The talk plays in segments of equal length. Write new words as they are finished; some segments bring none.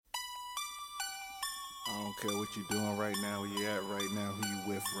I don't care what you doing right now, where you at right now, who you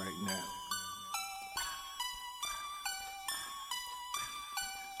with right now.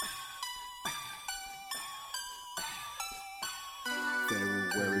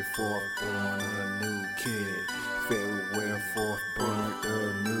 February 4th, born a new kid. February 4th, born a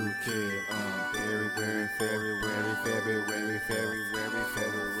new kid.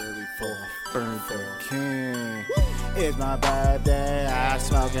 February 4th, burn the king. It's my birthday, I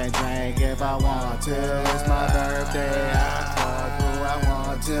smoke and drink if I want to. It's my birthday, I fuck who I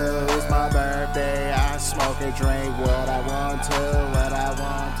want to. It's my birthday, I smoke and drink what I want to.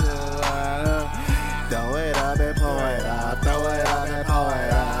 Throw it up and pour it up, throw it up and pour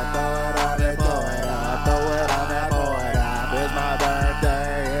it up, throw it up and pour it up, throw it up and pour it up. It's my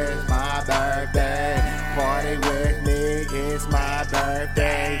birthday, it's my birthday. Party with me, it's my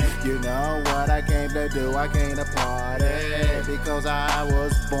birthday. You know what I came to do, I came to party because I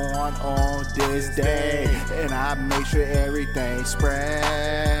was born on this day. And I make sure everything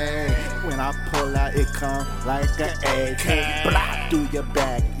spray. When I pull out, it come like an AK. Block through your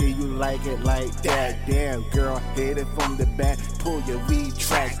back, yeah, you like it like that. Damn, girl, hit it from the back. Pull your weed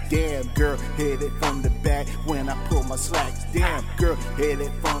tracks. Damn, girl, hit it from the back when I pull my slacks. Damn, girl, hit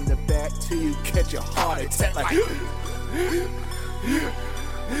it from the back till you catch a heart attack like.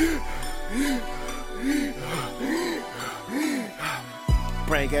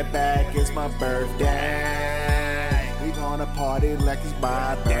 Bring it back, it's my birthday. We gonna party like it's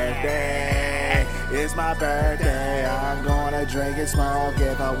my birthday. It's my birthday, I'm gonna drink and smoke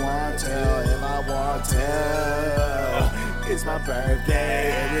if I want to, It's my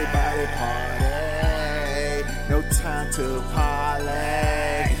birthday, everybody party. No time to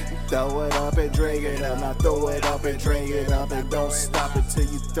parlay. Throw it up and drink it up. Now throw it up and drink it up. And don't stop until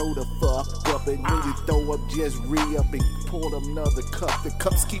you throw the fuck up. And when you throw up, just re-up and pull another cup. The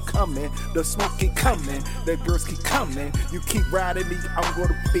cups keep coming, the smoke keep coming, the girls keep coming. You keep riding me, I'm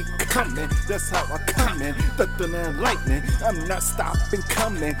gonna be coming. That's how I come in, thunder and lightning. I'm not stopping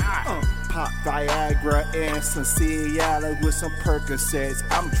coming. Pop Viagra and some Cialis with some Percocets.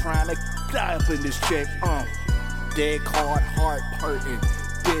 I'm trying to die up in this chick. Dead hard, heart hurting.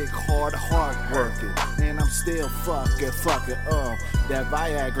 Big hard working, and I'm still fucking. That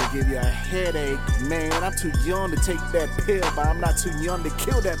Viagra give you a headache, man. I'm too young to take that pill, but I'm not too young to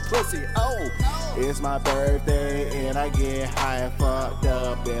kill that pussy. It's my birthday, and I get high and fucked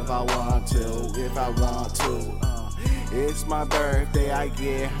up if I want to. It's my birthday, I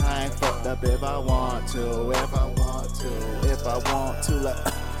get high and fucked up if I want to.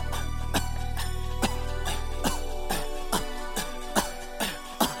 Like.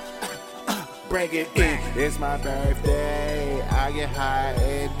 Bring it in, it's my birthday. I get high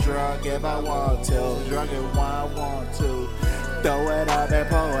and drunk if I want to. Drunk and when I want to. Throw it up and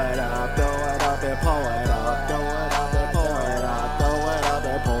pour it up. Throw it up and pour it up. Throw it up and pour it up. Throw it up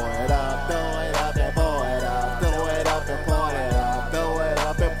and pour it up. Throw it up and pour it up. Throw it up and pour it up. Throw it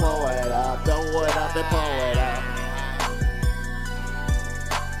up and pour it up. Throw it up and pour it up.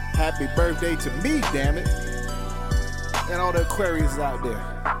 Happy birthday to me, damn it. And all the Aquarius out there.